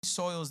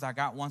soils that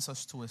God wants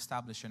us to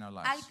establish in our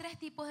Hay lives. 3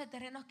 tipos de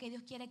terrenos que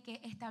Dios quiere que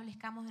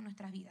establezcamos en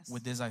nuestras vidas.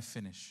 With this, I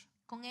finish.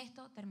 Con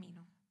esto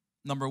termino.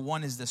 Number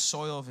 1 is the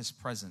soil of His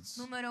presence.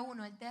 Número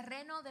 1, el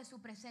terreno de su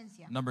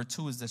presencia. Number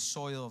 2 is the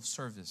soil of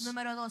service.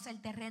 Número 2,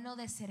 el terreno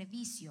de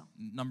servicio.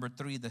 Number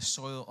 3, the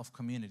soil of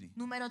community.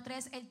 Número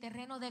 3, el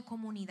terreno de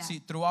comunidad. See,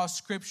 throughout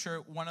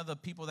Scripture, one of the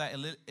people that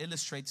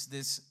illustrates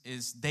this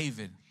is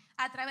David.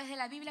 A través de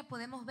la Biblia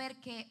podemos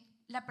ver que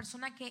la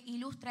persona que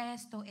ilustra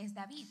esto es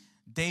David.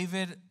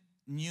 David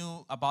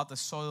knew about the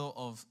soil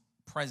of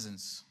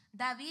presence.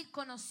 David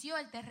conoció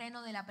el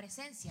terreno de la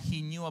presencia.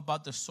 He knew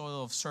about the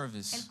soil of Él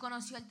service.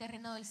 conoció el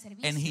terreno del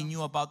servicio. And he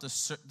knew about the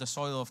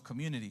soil of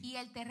community. Y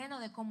el terreno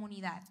de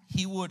comunidad.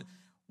 He would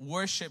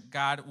worship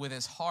God with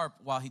his harp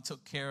while he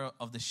took care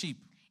of the sheep.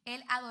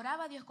 Él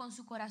adoraba a Dios con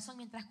su corazón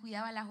mientras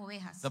cuidaba las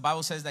ovejas. The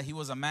Bible says that he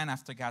was a man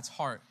after God's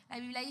heart. La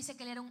Biblia dice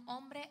que él era un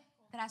hombre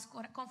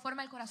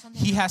conforme al corazón de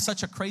He Dios. had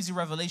such a crazy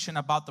revelation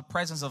about the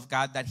presence of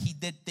God that he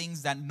did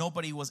things that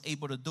nobody was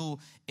able to do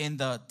in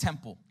the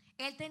temple.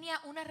 Él tenía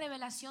una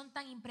revelación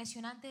tan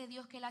impresionante de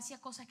Dios que él hacía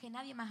cosas que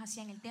nadie más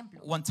hacía en el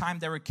templo. One time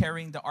they were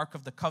carrying the Ark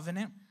of the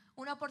Covenant.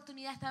 Una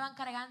oportunidad estaban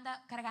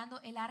cargando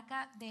el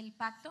arca del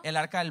pacto. El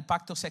arca del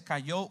pacto se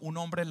cayó, un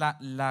hombre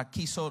la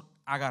quiso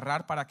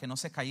agarrar para que no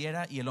se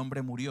cayera y el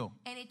hombre murió.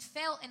 And it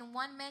fell and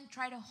one man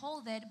tried to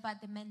hold it, but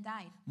the man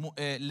died.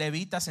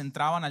 Levitas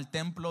entraban al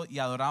templo y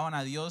adoraban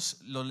a Dios.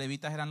 Los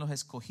levitas eran los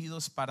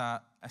escogidos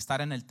para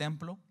estar en el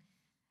templo.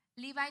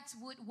 Levites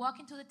would walk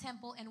into the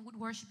temple and would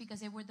worship because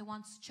they were the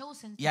ones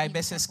chosen to Y hay be in the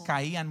veces temple.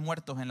 caían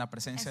muertos en la And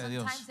presencia de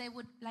Dios. sometimes they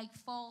would like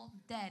fall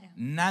dead.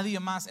 Nadie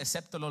más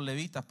excepto los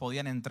levitas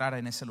podían entrar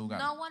en ese lugar.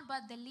 No one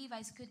but the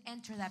Levites could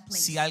enter that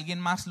place. Si alguien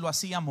más lo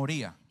hacía,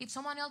 moría. If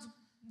someone else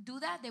do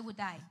that, they would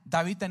die.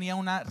 David tenía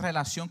una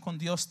relación con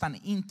Dios tan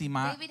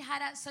íntima David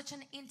had such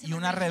an intimate y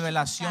una relationship with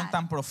revelación God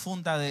tan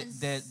profunda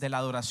de la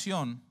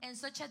adoración and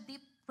such a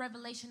deep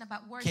revelation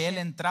about que él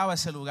worship entraba a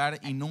ese lugar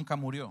y nunca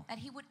murió. that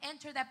he would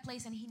enter that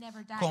place and he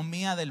never died.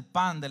 Comía del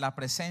pan de la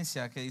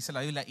presencia que dice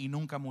la Biblia y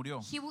nunca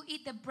murió. He would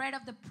eat the bread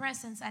of the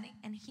presence and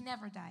he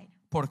never died.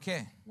 ¿Por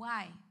qué?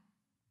 Why?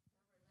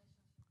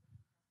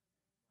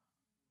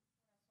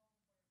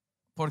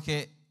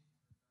 Porque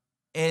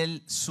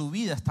su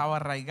vida estaba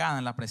arraigada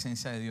en la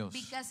presencia de Dios.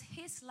 Because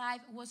his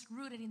life was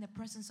rooted in the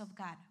presence of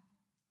God.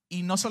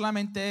 Y no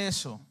solamente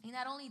eso, And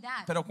not only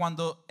that, pero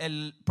cuando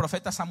el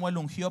profeta Samuel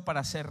ungió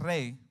para ser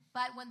rey,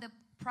 but when the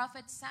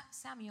prophet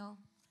Samuel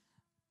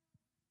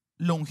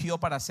lo ungió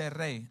para ser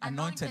rey,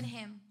 anointed anointed.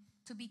 him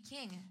to be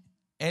king,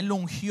 Él lo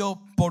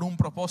ungió por un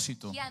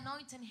propósito. he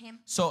anointed him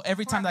So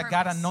every for a time that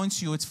God purpose.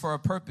 anoints you, it's for a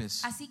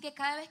purpose. Así que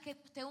cada vez que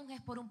te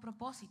unges por un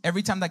propósito,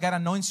 Every time that God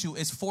anoints you,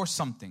 it's for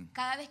something.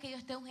 cada vez que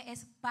Dios te unge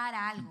es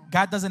para algo.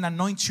 God doesn't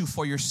anoint you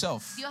for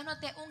yourself. Dios no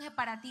te unge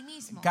para ti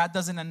mismo. God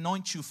doesn't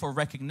anoint you for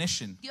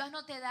recognition. Dios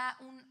no te da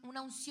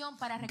una unción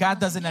para God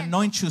doesn't reconocimiento,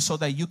 anoint you so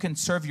that you can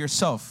serve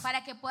yourself.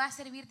 para que puedas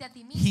servirte a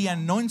ti mismo. He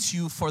anoints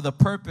you for the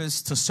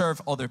purpose to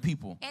serve other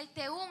people. Él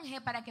te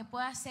unge para que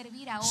puedas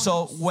servir a otros.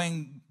 So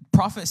when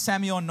Prophet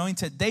Samuel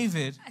anointed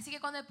David Así que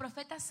cuando el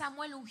profeta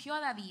Samuel ungió a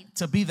David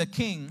to be the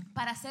king,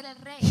 para ser el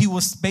rey, he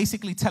was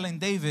basically telling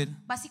David,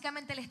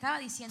 básicamente le estaba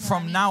diciendo a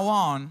from David, now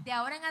on, de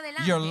ahora en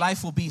adelante, your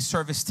life will be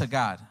service to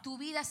God. tu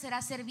vida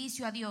será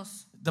servicio a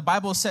Dios. The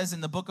Bible says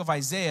in the book of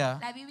Isaiah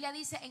La Biblia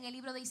dice en el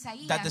libro de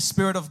Isaías that the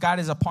Spirit of God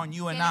is upon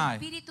you que and el I,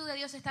 Espíritu de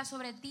Dios está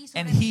sobre ti,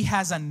 sobre and mí, He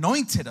has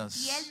anointed us.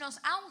 y Él nos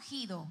ha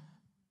ungido.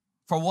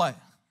 For what?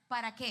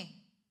 ¿Para qué?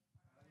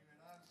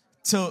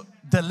 To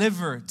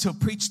deliver, to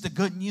preach the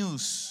good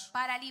news.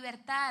 Para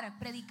libertar,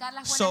 predicar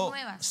las buenas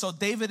nuevas. So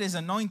David is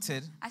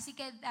anointed Así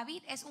que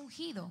David es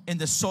ungido in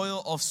the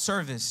soil of en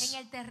service.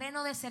 el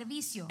terreno de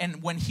servicio.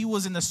 And when he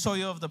was in the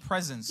soil of the Y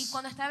presence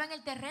cuando estaba en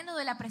el terreno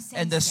de la and the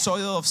presencia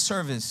soil of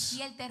service,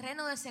 y el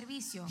terreno de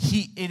servicio,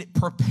 it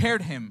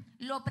prepared him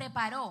lo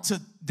preparó to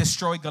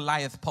destroy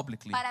Goliath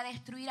publicly. para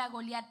destruir a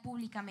Goliat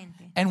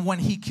públicamente. And when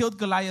he killed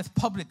Goliath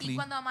Y publicly,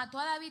 cuando mató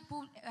a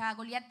a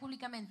Goliat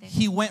públicamente,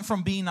 he went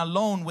from being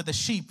alone with the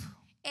sheep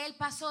él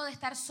pasó de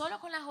estar solo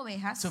con las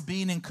ovejas to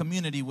being in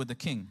community with the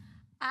king.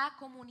 a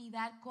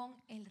comunidad con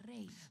el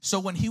rey. So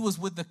when he was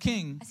with the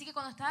king Así que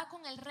cuando estaba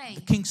con el rey,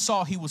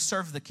 saw he would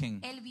serve the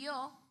king. él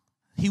vio,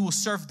 He would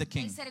serve the él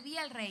king.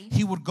 servía al rey,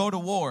 He would go to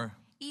war.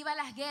 iba a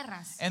las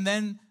guerras And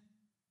then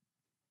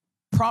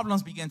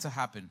problems began to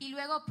happen. y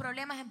luego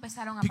problemas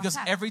empezaron a Because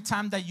pasar. every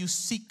time that you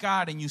seek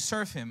God and you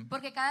serve him,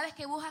 Porque cada vez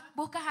que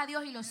buscas a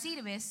Dios y lo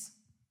sirves,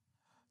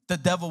 the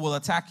devil will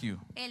attack you.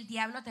 el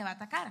diablo te va a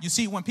atacar. You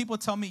see, when people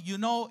tell me,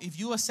 if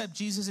you accept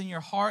Jesus in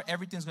your heart,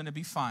 everything's going to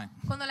be fine.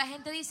 Cuando la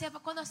gente dice,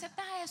 cuando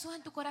aceptas a Jesús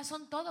en tu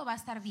corazón, todo va a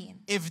estar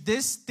bien. If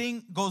this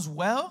thing goes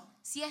well,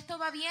 si esto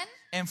va bien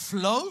and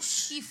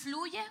flows y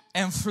fluye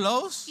and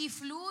flows, y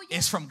fluye,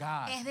 it's from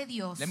God. es de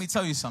Dios. Let me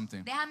tell you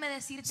something. Déjame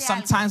decirte algo.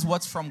 Sometimes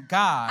what's from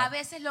A God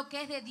veces lo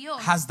que es de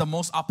Dios has the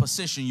most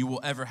opposition you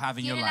will ever have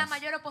in your tiene la life.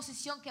 mayor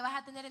oposición que vas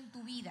a tener en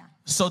tu vida.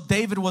 So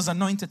David was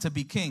anointed to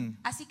be king.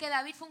 Así que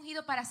David fue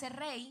ungido para ser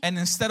rey And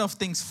instead of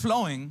things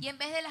flowing, y en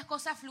vez de las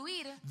cosas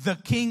fluir, the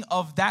king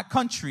of that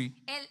country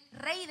el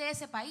rey de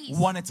ese país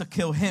wanted to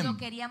kill lo him.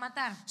 quería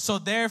matar. So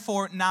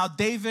therefore, now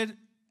David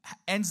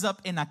ends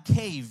up in a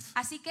cave,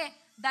 Así que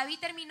David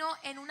terminó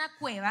en una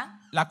cueva,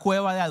 la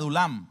cueva de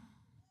Adullam,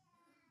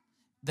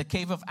 the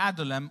cave of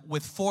Adullam,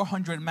 with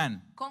 400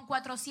 men con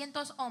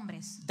 400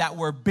 hombres that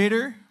were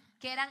bitter,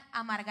 que eran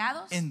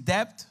amargados, in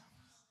debt,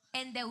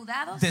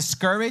 endeudados,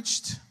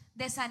 discouraged.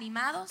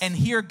 desanimados. And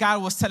here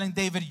God was telling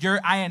David,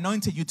 I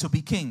anointed you to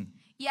be king.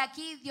 Y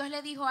aquí Dios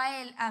le dijo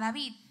a él, a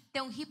David, te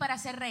ungí para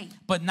ser rey.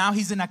 But now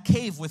he's in a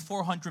cave with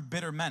 400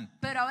 bitter men.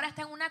 Pero ahora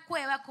está en una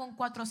cueva con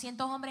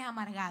 400 hombres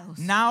amargados.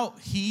 Now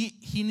he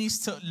needs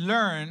to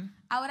learn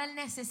Ahora él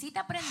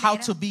necesita how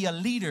to aprender be a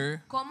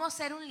leader cómo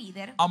ser un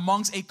líder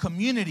amongst a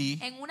community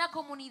en una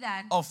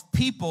comunidad of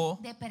people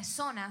de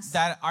personas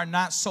that are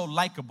not so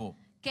likable.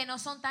 que no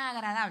son tan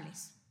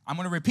agradables. I'm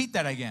going to repeat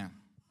that again.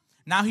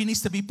 Now he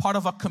needs to be part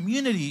of a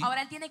community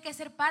Ahora él tiene que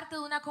ser parte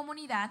de una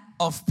comunidad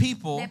of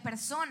people de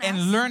personas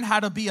and learn how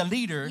to be a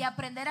leader, y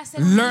aprender a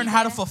ser un learn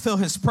how to líder, fulfill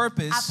his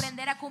purpose,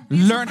 aprender a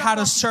cumplir learn su how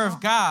to propósito, serve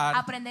God,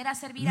 aprender a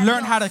servir a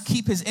learn Dios, how to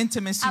keep his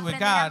intimacy with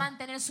aprender a God,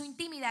 mantener su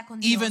intimidad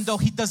con Dios, even though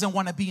he doesn't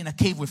want to be in a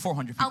cave with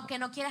 400 people. aunque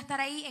no quiera estar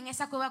ahí en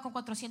esa cueva con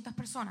 400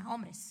 personas,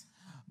 hombres.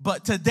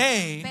 But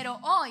today, Pero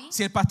hoy,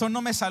 si el pastor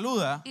no me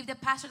saluda, if the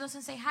pastor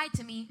doesn't say hi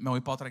to me, me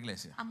voy para otra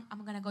iglesia.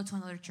 I'm going to go to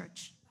another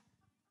church.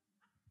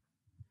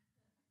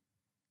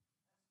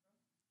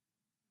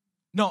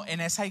 No, en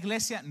esa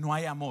iglesia no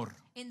hay amor.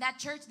 In that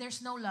church,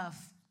 there's no love.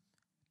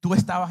 Tú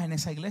estabas en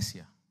esa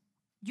iglesia,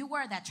 You were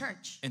at that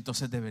church.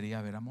 entonces debería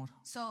haber amor.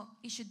 So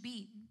there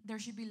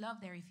should be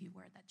love there if you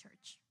were at that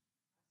church.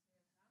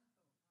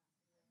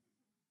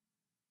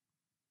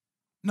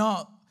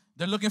 No,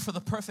 they're looking for the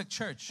perfect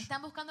church,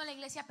 Están buscando la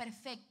iglesia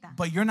perfecta.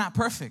 but you're not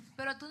perfect.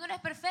 Pero tú no eres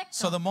perfecto.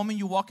 So the moment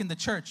you walk in the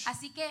church,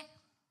 Así que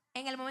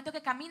en el momento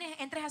que camines,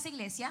 entres a esa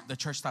iglesia, the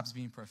church stops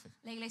being perfect.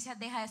 la iglesia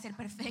deja de ser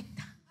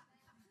perfecta.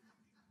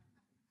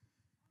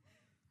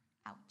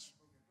 Ouch.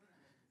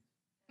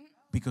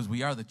 Because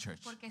we are the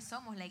church. Porque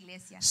somos la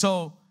iglesia.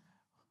 So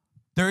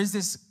there is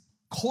this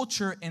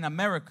culture in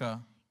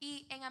America,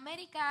 Y en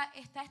América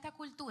está esta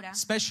cultura,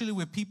 especially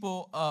with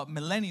people,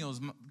 millennials,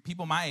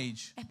 people my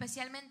age.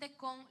 especialmente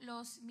con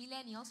los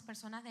millennials,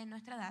 personas de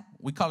nuestra edad.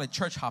 We call it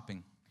church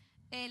hopping.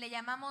 Le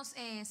llamamos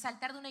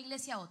saltar de una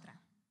iglesia a otra.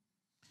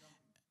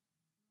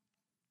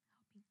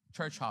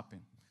 Church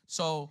hopping.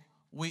 So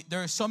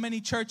there are so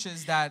many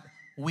churches that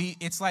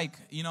it's like,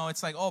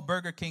 oh,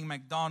 Burger King,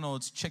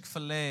 McDonald's,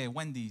 Chick-fil-A,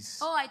 Wendy's.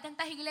 Oh, hay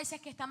tantas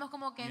iglesias que estamos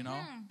como que, You know?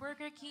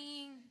 Burger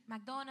King,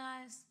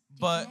 McDonald's,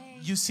 But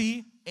Chick-fil-A. you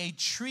see, a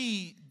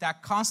tree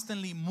that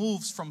constantly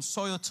moves from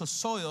soil to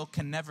soil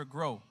can never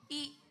grow.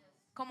 Y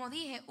como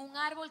dije, un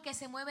árbol que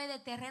se mueve de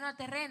terreno a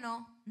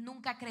terreno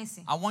nunca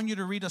crece. I want you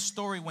to read a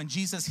story when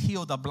Jesus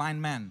healed a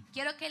blind man.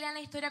 Quiero que lean la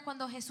historia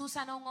cuando Jesús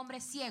sanó a un hombre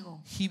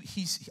ciego.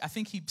 I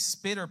think he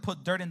spit or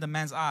put dirt in the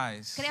man's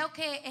eyes. Creo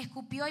que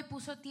escupió y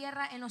puso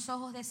tierra en los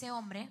ojos de ese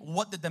hombre.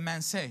 What did the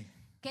man say?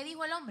 ¿Qué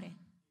dijo el hombre?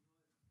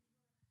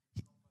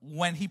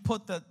 When he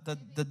put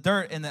the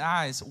dirt in the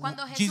eyes,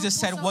 Cuando Jesús Jesus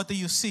said, puso- what do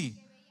you see?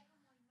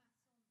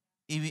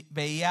 Y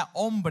veía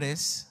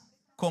hombres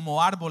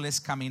como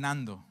árboles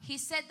caminando. He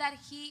said that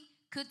he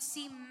could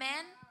see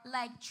men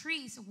like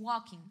trees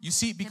walking. You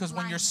see, The because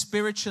when you're blind.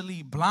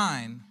 spiritually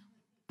blind,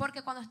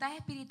 Porque cuando estás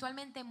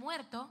espiritualmente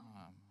muerto,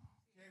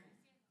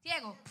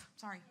 ciego,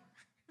 sorry.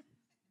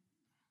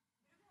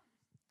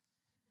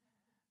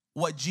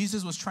 what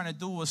Jesus was trying to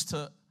do was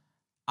to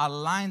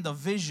align the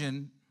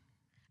vision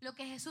Lo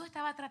que Jesús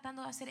estaba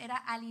tratando de hacer era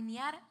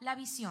alinear la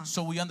visión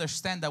so we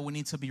understand that we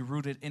need to be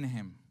rooted in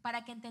him.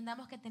 para que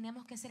entendamos que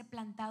tenemos que ser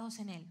plantados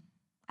en él,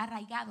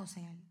 arraigados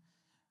en él.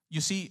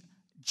 You see,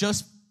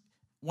 just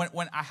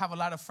when I have a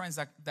lot of friends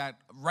that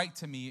write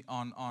to me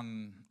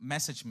on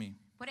message me,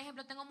 Por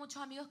ejemplo, tengo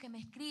muchos amigos que me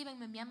escriben,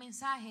 me envían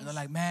mensajes. and they're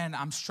like, man,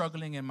 I'm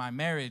struggling in my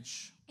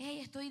marriage Hey,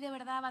 estoy de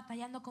verdad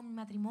batallando con mi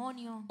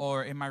matrimonio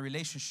or in my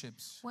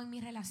relationships. o en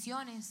mis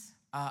relaciones.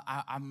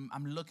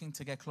 I'm looking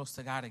to get close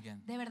to God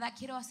again. De verdad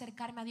quiero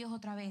acercarme a Dios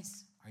otra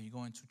vez. Are you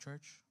going to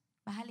church?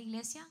 ¿Vas a la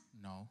iglesia?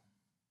 No.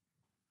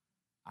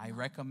 I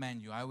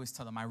recommend you. I always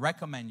tell them, I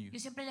recommend you Yo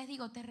siempre les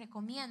digo, te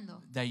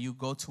recomiendo that you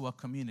go to a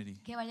community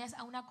que vayas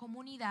a una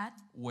comunidad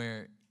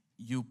where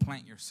you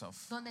plant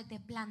yourself. donde te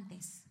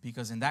plantes.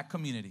 Because in that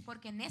community,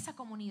 Porque en esa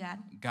comunidad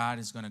God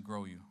is going to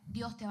grow you.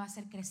 Dios te va a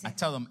hacer I crecer.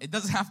 tell them, it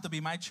doesn't have to be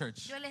my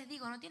church. Yo les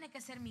digo, no tiene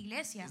que ser mi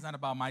iglesia. It's not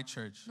about my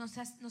church. No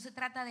se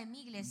trata de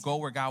mi iglesia. Go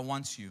where God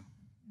wants you.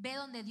 Ve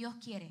donde Dios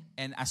quiere.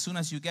 And as soon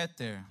as you get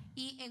there,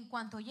 Y en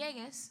cuanto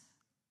llegues,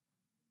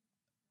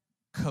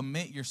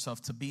 commit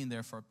yourself to being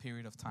there for a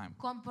period of time.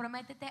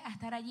 Comprométete a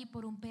estar allí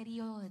por un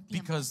periodo de tiempo.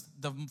 Because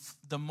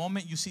the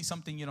moment you see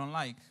something you don't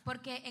like,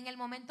 Porque en el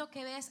momento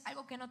que ves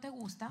algo que no te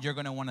gusta, you're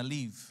going to want to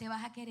leave. te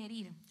vas a querer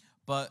ir.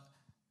 But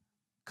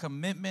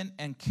commitment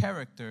and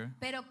character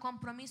Pero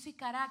compromiso y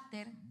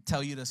carácter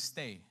tell you to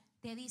stay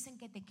te dicen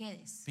que te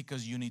quedes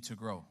because you need to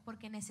grow.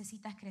 porque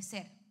necesitas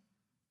crecer.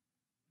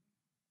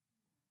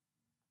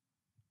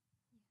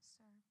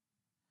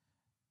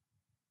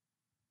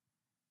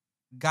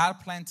 God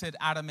planted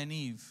Adam and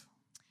Eve.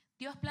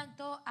 Dios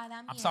plantó a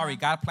Adán y I'm sorry,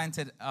 Eva. God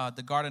planted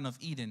the Garden of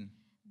Eden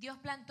Dios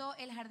plantó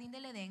el jardín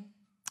del Edén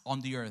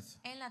on the earth.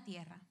 en la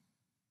tierra.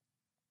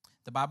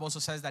 The Bible also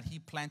says that He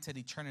planted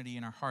eternity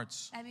in our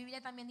hearts. La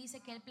Biblia también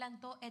dice que él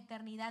plantó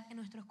eternidad en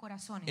nuestros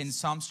corazones. In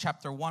Psalms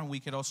chapter 1, we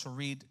could also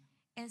read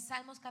En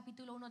Salmos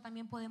capítulo 1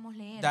 también podemos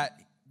leer that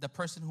the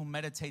person who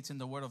meditates in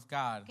the Word of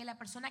God que la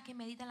persona que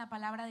medita en la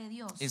palabra de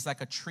Dios is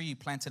like a tree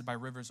planted by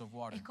rivers of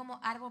water. es como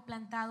árbol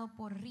plantado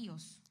por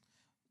ríos.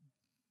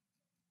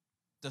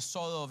 The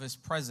soil of His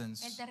El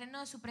presence terreno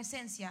de su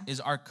presencia is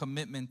our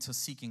commitment to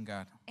seeking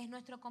God. es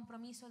nuestro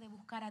compromiso de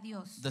buscar a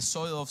Dios. The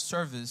soil of El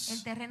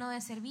service terreno de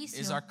is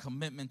servicio our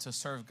commitment to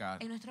serve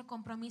God. es nuestro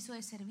compromiso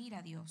de servir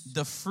a Dios.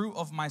 The fruit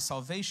of my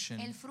salvation,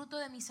 El fruto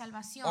de mi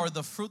salvación or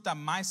the fruit that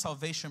my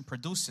salvation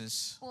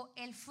produces, o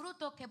el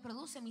fruto que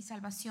produce mi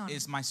salvación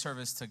is my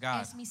service to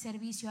God. es mi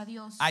servicio a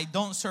Dios. I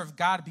don't serve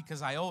God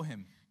because I owe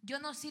Him. Yo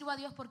no sirvo a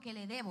Dios porque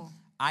le debo.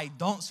 I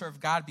don't serve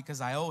God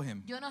because I owe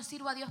Him. Yo no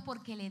sirvo a Dios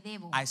porque le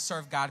debo. I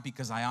serve God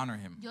because I honor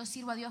Him. Yo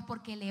sirvo a Dios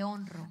porque le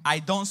honro. I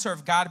don't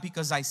serve God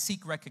because I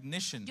seek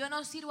recognition. Yo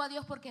no sirvo a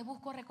Dios porque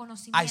busco I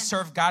reconocimiento.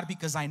 serve God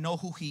because I know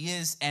who He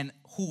is and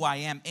who I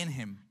am in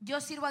Him. Yo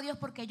sirvo a Dios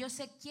porque yo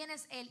sé quién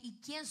es Él y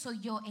quién soy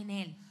yo en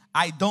Él.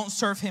 I don't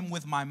serve Him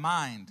with my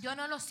mind. Yo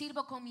no lo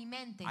sirvo con mi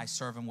mente. I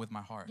serve Him with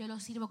my heart. Yo lo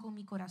sirvo con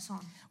mi corazón.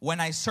 When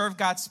I serve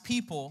God's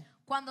people,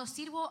 Cuando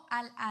sirvo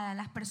a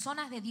las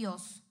personas de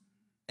Dios,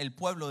 el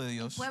pueblo de el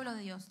Dios, pueblo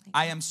de Dios,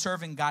 I am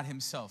serving God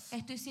Himself.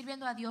 estoy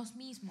sirviendo a Dios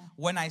mismo.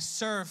 When I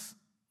serve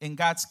in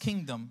God's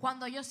kingdom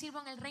Cuando yo sirvo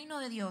en el reino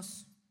de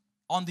Dios,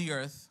 on the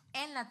earth,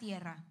 en la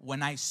tierra,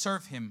 when I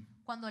serve Him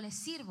cuando le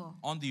sirvo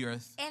on the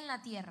earth, en la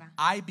tierra,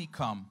 I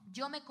become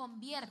yo me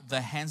convierto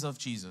the hands of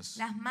Jesus,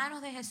 las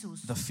manos de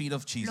Jesús, the feet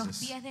of los Jesus,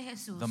 pies de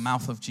Jesús, the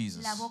mouth of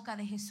Jesus la boca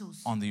de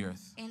Jesús on the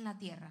earth. en la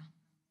tierra.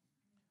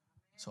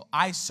 So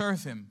I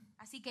serve Him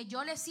Así que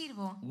yo le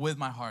sirvo with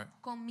my heart.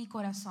 con mi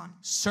corazón.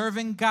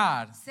 Serving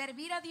God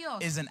Servir a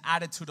Dios is an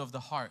attitude of the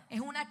heart. es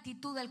una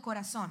actitud del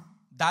corazón.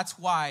 That's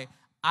why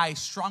I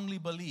strongly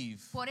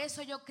believe Por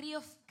eso yo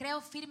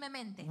creo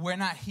firmemente we're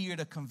not here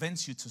to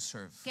convince you to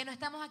serve. que no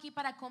estamos aquí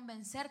para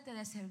convencerte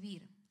de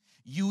servir.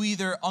 You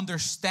either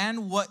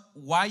understand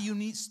why you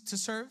need to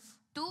serve,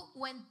 Tú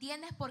o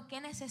entiendes por qué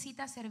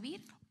necesitas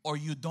servir or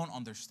you don't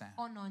understand.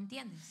 o no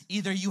entiendes.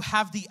 Either you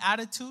have the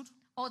attitude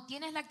O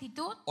tienes la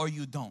actitud or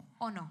you don't.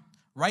 o no.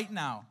 Right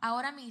now,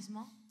 Ahora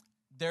mismo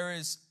there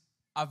is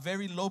a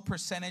very low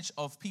percentage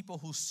of people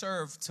who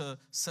serve to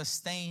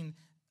sustain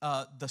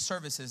the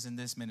services in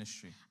this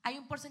ministry. hay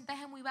un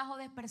porcentaje muy bajo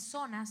de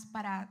personas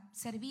para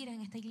servir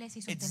en esta iglesia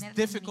y It's sostener el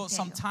difficult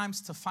ministerio.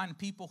 sometimes to find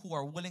people who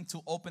are willing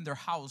to open their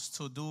house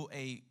to do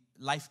a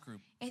life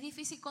group, Es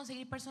difícil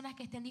conseguir personas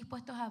que estén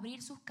dispuestos a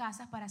abrir sus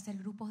casas para hacer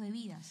grupos de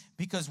vidas.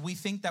 because we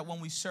think that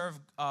when we serve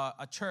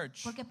a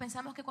church, Porque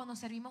pensamos que cuando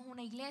servimos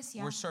una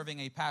iglesia, we're serving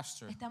a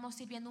pastor. estamos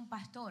sirviendo un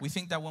pastor. We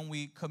think that when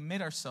we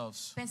commit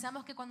ourselves,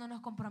 Pensamos que cuando nos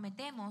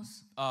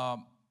comprometemos,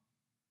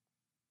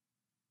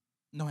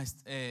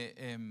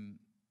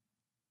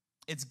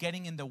 it's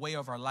getting in the way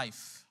of our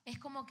life. es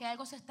como que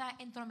algo se está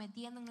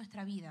entrometiendo en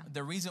nuestra vida.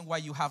 The reason why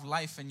you have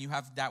life and you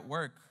have that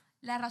work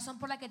La razón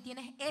por la que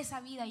tienes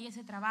esa vida y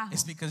ese trabajo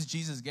is because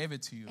Jesus gave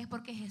it to you. es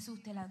porque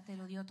Jesús te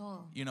lo dio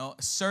todo. You know,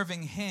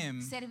 serving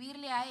Him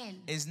Servirle a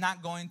Él is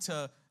not going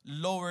to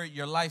lower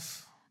your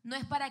life. no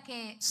es para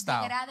que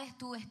Style. degrades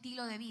tu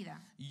estilo de vida.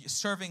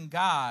 Serving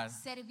God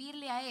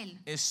Servirle a Él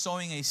is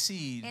sowing a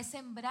seed es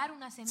sembrar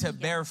una to semilla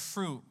bear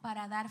fruit,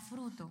 para dar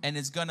fruto. and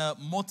it's going to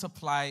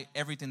multiply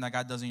everything that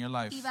God does in your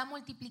life. Y va a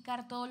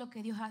multiplicar todo lo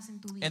que Dios hace en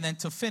tu vida. And then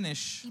to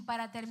finish, Y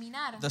para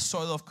terminar, the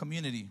soil of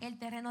community. el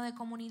terreno de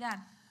comunidad.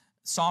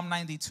 Psalm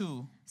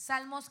 92,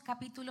 Salmos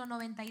capítulo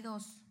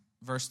 92,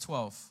 verse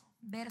 12.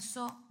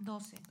 verso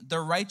 12. The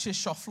righteous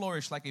shall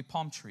flourish like a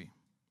palm tree.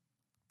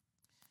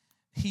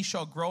 He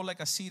shall grow like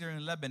a cedar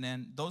in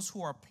Lebanon. Those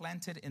who are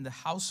planted in the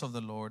house of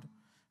the Lord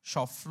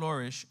shall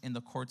flourish in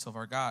the courts of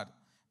our God.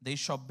 They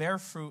shall bear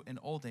fruit in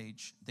old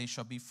age. They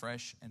shall be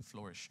fresh and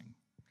flourishing.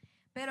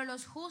 Pero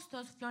los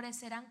justos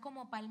florecerán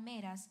como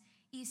palmeras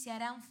y se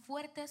harán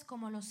fuertes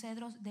como los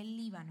cedros del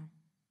Líbano.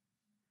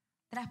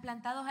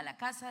 Trasplantados a la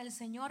casa del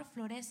Señor,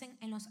 florecen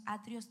en los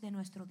atrios de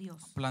nuestro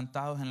Dios.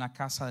 Plantados en la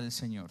casa del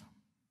Señor.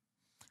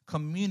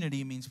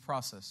 Community means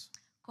process.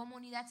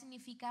 Comunidad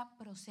significa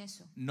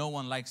proceso. No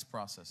one likes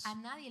process. A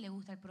nadie le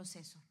gusta el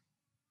proceso.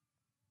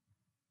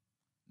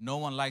 No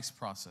one likes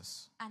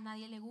process. A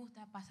nadie le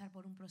gusta pasar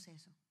por un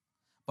proceso.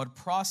 But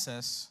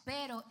process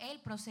Pero el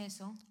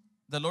proceso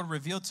the Lord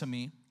revealed to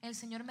me el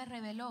Señor me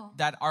reveló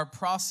that our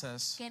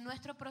process que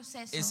nuestro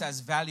proceso is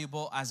as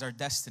valuable as our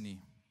destiny.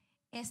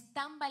 es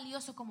tan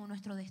valioso como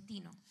nuestro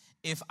destino.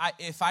 If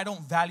I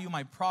don't value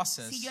my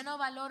process, Si yo no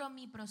valoro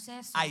mi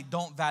proceso, I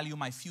don't value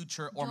my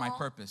future or my yo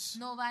purpose.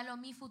 no valoro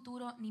mi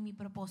futuro ni mi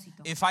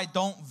propósito. If I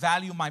don't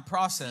value my Si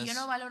process, yo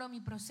no valoro mi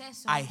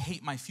proceso, I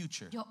hate my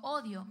future. yo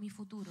odio mi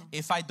futuro.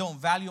 If I don't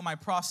value my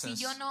Si process,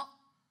 yo no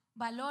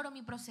valoro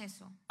mi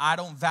proceso, I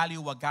don't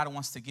value what God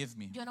wants to give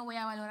me. yo no voy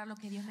a valorar lo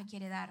que Dios me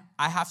quiere dar.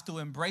 I have to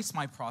embrace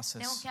my Tengo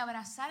process que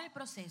abrazar el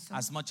proceso,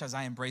 as much as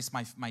I embrace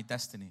my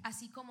destiny.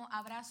 así como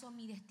abrazo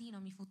mi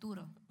destino, mi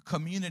futuro.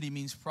 Community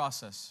means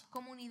process.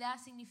 Comunidad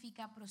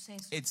significa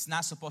proceso. It's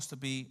not supposed to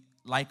be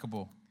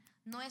likable.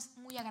 No es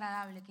muy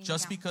agradable que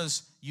Just digamos.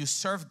 because you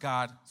serve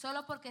God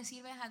Solo porque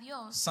sirves a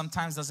Dios,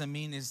 sometimes doesn't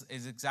mean is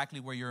exactly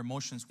where your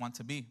emotions want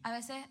to be. a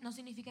veces no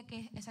significa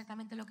que es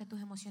exactamente lo que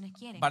tus emociones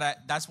quieren.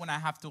 But that's when I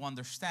have to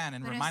understand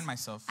and Pero remind es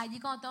myself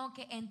allí cuando tengo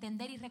que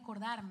entender y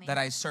recordarme that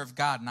I serve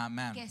God, not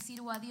man. que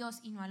sirvo a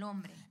Dios y no al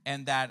hombre.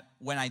 And that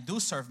when I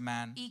do serve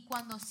man, Y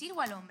cuando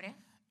sirvo al hombre,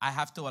 I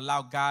have to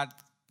allow God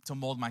to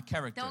mold my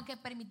character. tengo que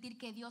permitir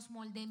que Dios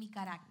moldee mi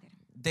carácter.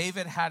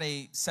 David had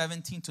a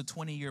 17 to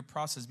 20 year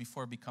process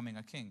before becoming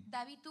a king.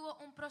 David tuvo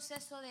un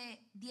proceso de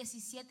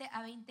 17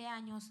 a 20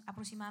 años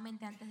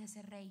aproximadamente antes de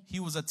ser rey. He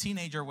was a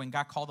teenager when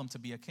God called him to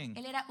be a king.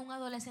 Él era un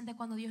adolescente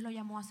cuando Dios lo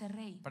llamó a ser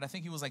rey. But I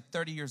think he was like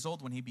 30 years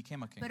old when he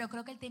became a king. Pero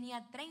creo que él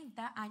tenía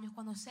 30 años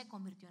cuando se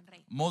convirtió en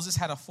rey. Moses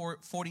had a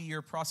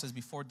 40-year process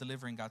before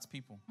delivering God's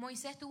people.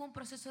 Moisés tuvo un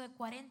proceso de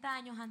 40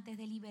 años antes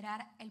de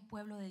liberar el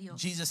pueblo de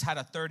Dios. Jesus had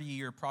a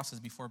 30-year process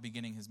before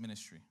beginning his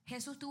ministry.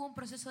 Jesús tuvo un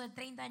proceso de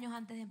 30 años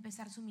antes de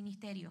empezar su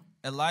ministerio.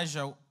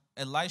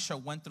 Elisha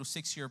went through a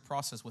 6-year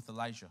process with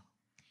Elijah.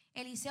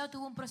 Eliseo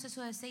tuvo un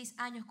proceso de 6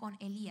 años con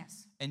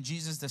Elías. And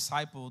Jesus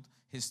discipled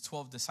his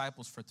 12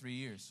 disciples for 3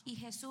 years. Y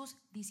Jesús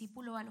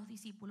discipuló a los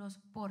discípulos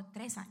por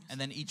 3 años.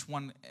 And then each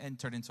one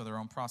entered into their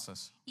own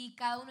process. Y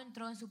cada uno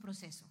entró en su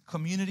proceso.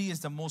 Community is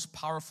the most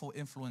powerful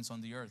influence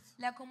on the earth.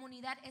 La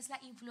comunidad es la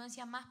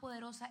influencia más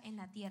poderosa en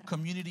la tierra.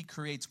 Community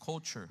creates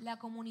culture. La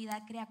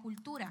comunidad crea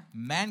cultura.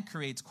 Man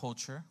creates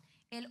culture,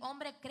 El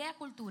hombre crea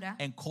cultura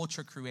and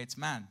culture creates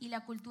man. y la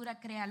cultura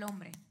crea al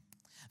hombre.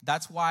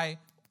 That's why,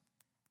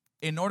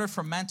 in order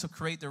for man to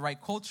create the right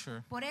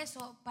culture, Por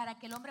eso, para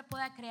que el hombre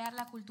pueda crear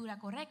la cultura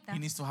correcta, he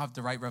needs to have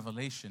the right él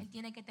revelation.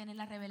 tiene que tener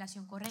la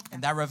revelación correcta.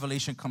 And that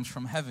revelation comes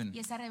from heaven. Y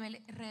esa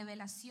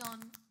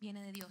revelación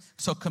viene de Dios.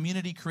 So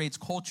community creates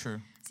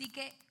culture. Así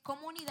que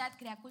comunidad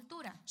crea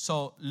cultura.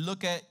 So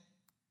look at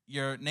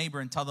your neighbor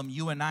and tell them,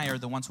 you and I are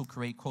the ones who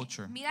create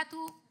culture. Mira a tu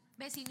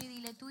vecino y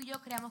dile, tú y yo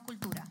creamos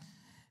cultura.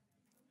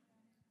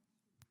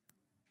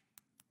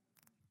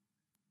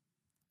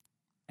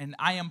 And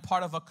I am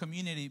part of a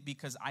community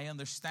because I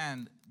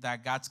understand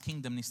that God's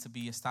kingdom needs to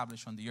be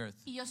established on the earth.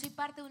 Y yo soy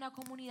parte de una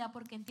comunidad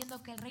porque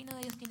entiendo que el reino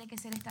de Dios tiene que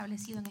ser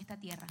establecido en esta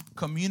tierra.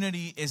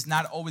 Community is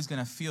not always going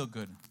to feel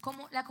good.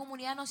 Como la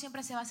comunidad no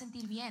siempre se va a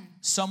sentir bien.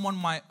 Someone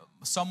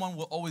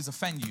will always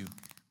offend you.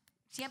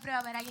 Siempre va a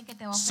haber alguien que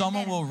te va a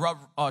Someone ofender. will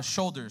rub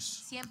shoulders.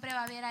 Siempre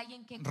va a haber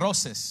alguien que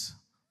Roces.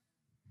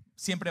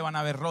 Siempre van a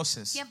haber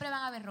roces. siempre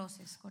van a haber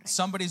roces, correcto.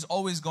 Somebody's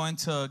always going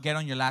to get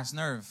on your last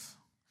nerve.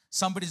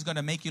 Somebody's going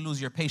to make you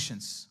lose your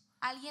patience.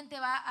 Alguien te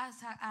va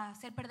a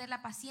hacer perder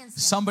la paciencia.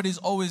 Somebody's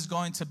always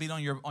going to be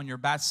on your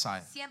bad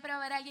side. Siempre va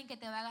a haber alguien que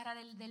te va a agarrar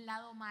del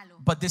lado malo.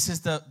 But this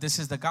is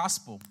the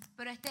gospel.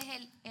 Pero este es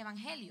el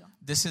evangelio.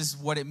 This is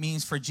what it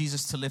means for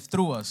Jesus to live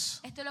through us.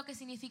 Esto es lo que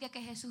significa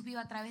que Jesús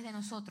viva a través de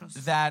nosotros.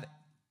 That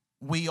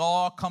we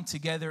all come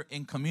together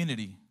in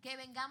community. Que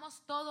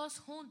vengamos todos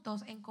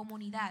juntos en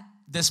comunidad.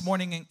 This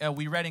morning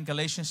we read in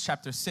Galatians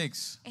chapter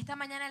 6. Esta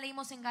mañana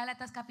leímos en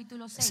Gálatas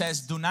capítulo It 6.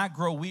 says, do not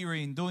grow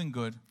weary in doing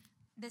good,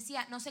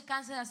 Decía, no se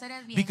canse de hacer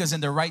el bien. because in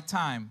the right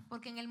time,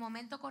 Porque en el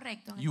momento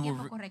correcto, en el you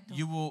tiempo will, correcto,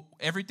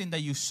 everything that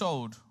you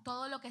sowed,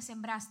 todo lo que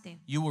sembraste,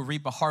 you will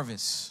reap a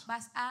harvest.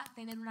 vas a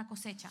tener una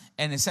cosecha.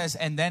 And it says,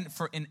 and then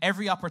in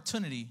every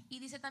opportunity, Y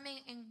dice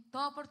también, en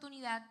toda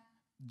oportunidad,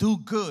 do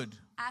good,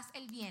 haz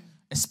el bien.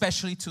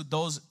 especially to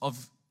those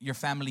of your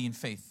family in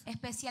faith.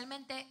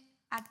 Especialmente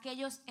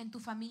aquellos en tu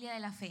familia de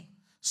la fe.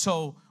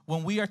 So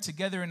when we are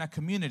together in a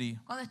community,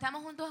 Cuando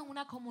estamos juntos en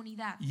una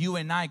comunidad, you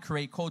and I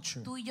create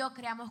culture. tú y yo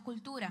creamos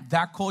cultura.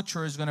 That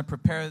culture is going to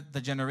prepare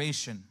the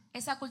generation.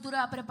 Esa cultura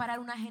va a preparar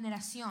una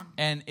generación.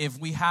 And if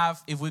we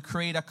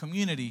create a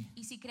community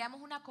Y si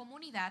creamos una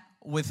comunidad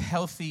with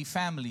healthy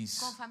families,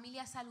 con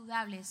familias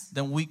saludables,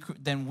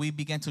 then we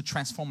begin to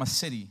transform a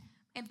city.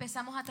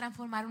 empezamos a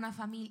transformar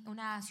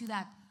una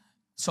ciudad.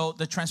 So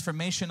the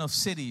transformation of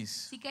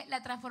cities, Así que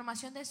la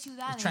transformación de the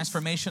ciudades,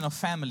 transformation of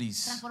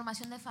families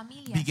transformación de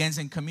familias, begins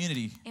in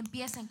community.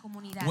 empieza en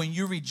comunidad. When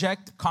you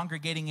reject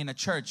congregating in a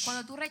church,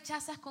 Cuando tú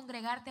rechazas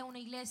congregarte a una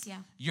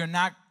iglesia, you're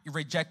not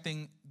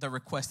rejecting the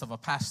request of a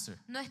pastor.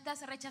 no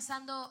estás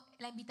rechazando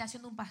la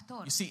invitación de un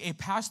pastor. You see, a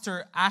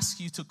pastor asks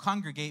you to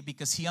congregate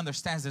because he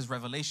understands this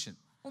revelation.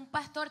 Un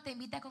pastor te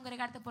invita a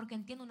congregarte porque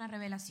entiende una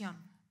revelación.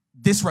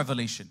 This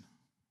revelation.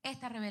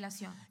 esta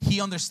revelación.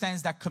 He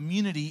understands that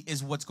community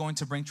is what's going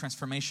to bring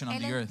transformation on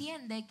Él the earth.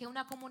 entiende que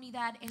una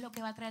comunidad es lo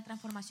que va a traer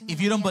transformación en If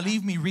la you don't tierra.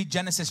 believe me, read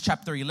Genesis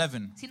chapter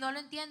 11. Si no lo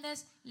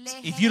entiendes, lee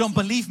If you don't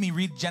Génesis. believe me,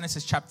 read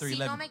Genesis chapter Si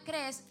no 11. me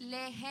crees,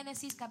 lee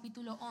Génesis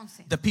capítulo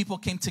 11. The people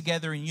came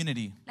together in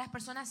unity. Las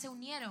personas se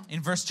unieron.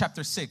 In verse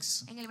chapter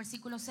 6, En el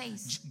versículo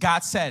 6,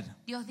 God said,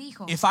 Dios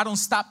dijo, if I don't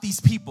stop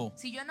these people,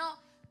 si yo no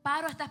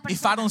paro a estas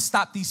if I don't personas,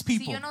 stop these si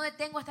people, yo no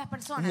detengo a estas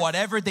personas,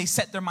 whatever they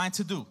set their mind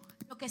to do,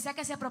 lo que sea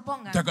que se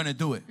propongan, they're going to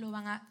do it. lo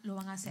van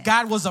a hacer.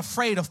 God was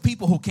afraid of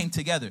people who came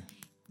together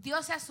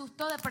Dios se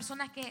asustó de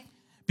personas que,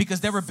 because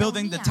they were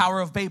building the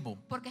Tower of Babel.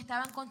 porque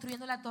estaban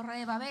construyendo la Torre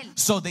de Babel.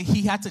 So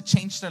he had to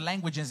change their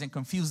languages and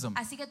confuse them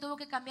Así que tuvo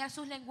que cambiar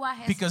sus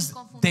lenguajes because y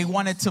confundirlos, they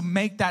wanted to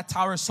make that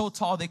tower so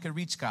tall they could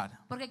reach God.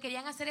 porque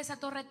querían hacer esa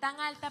torre tan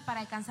alta para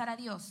alcanzar a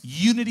Dios.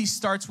 Unity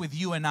starts with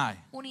you and I.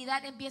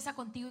 Unidad empieza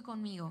contigo y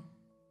conmigo.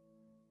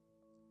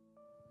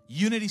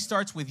 Unity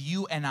starts with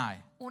you and I.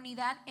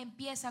 Unidad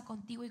empieza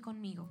contigo y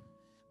conmigo.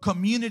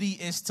 Community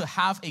is to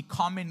have a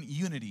common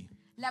unity.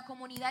 La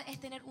comunidad es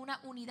tener una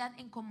unidad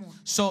en común.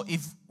 So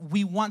if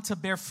we want to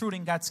bear fruit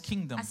in God's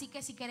kingdom, Así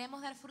que si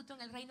queremos dar fruto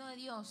en el reino de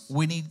Dios,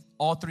 we need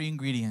all three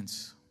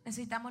ingredients.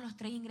 necesitamos los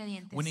tres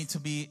ingredientes. We need to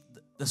be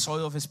the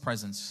soil of His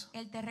presence,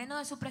 El terreno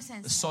de su the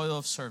presencia, soil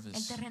of el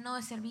service, terreno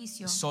de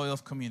servicio, the soil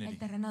of el community.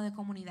 terreno de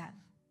comunidad.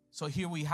 So here we